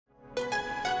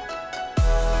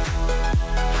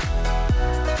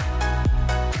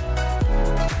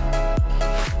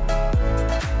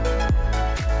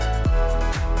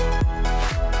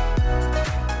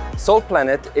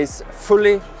Solplanet is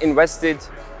fully invested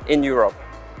in Europe.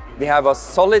 We have a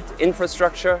solid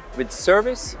infrastructure with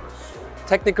service,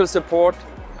 technical support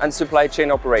and supply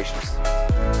chain operations.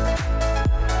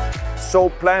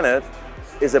 Solplanet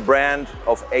is a brand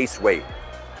of AISWEI.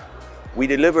 We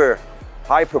deliver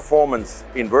high-performance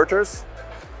inverters,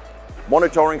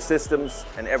 monitoring systems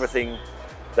and everything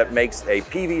that makes a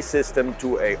PV system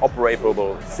to an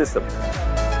operable system.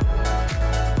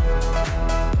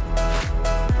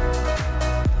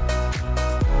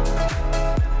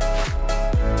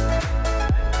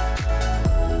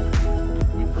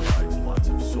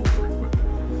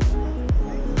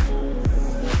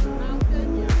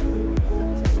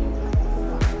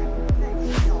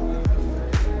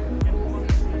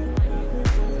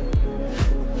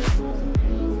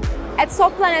 At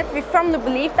Solplanet, we firmly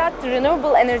believe that the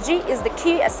renewable energy is the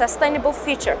key and sustainable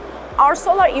future. Our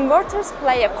solar inverters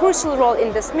play a crucial role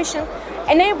in this mission,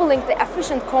 enabling the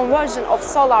efficient conversion of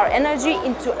solar energy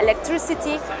into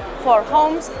electricity for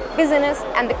homes, business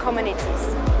and the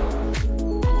communities.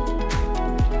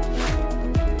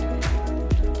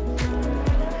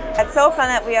 At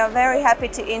Solplanet, we are very happy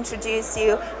to introduce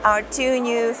you our two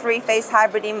new three-phase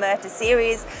hybrid inverter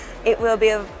series. It will be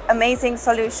an amazing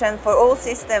solution for all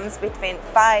systems between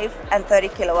 5 and 30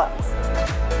 kilowatts.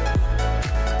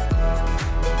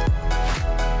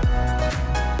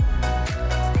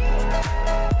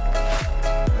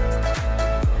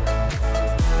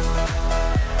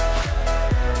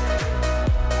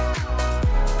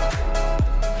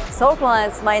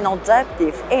 Solplanet's main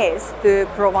objective is to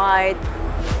provide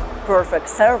perfect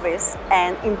service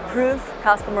and improve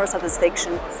customer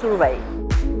satisfaction survey.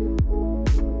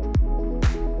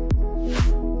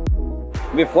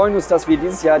 Wir freuen uns, dass wir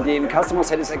dieses Jahr den Customer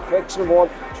Satisfaction Award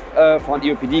von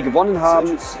EOPD gewonnen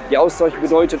haben. Die Auszeichnung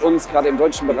bedeutet uns gerade im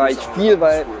deutschen Bereich viel,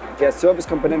 weil der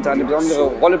Service-Komponente eine besondere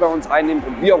Rolle bei uns einnimmt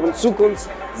und wir auch in Zukunft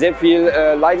sehr viel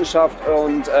Leidenschaft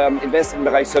und Invest im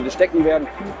Bereich Service stecken werden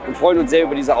und freuen uns sehr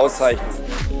über diese Auszeichnung.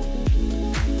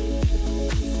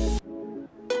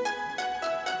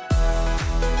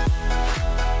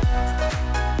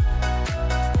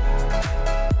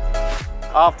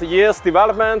 After years'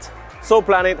 development,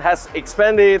 Solplanet has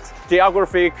expanded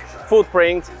geographic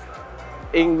footprint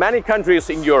in many countries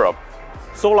in Europe.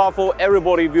 Solar for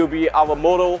everybody will be our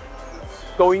motto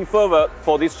going further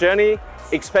for this journey,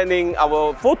 expanding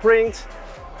our footprint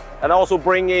and also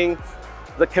bringing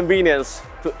the convenience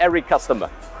to every customer.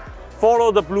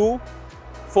 Follow the blue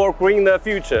for a greener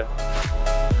future.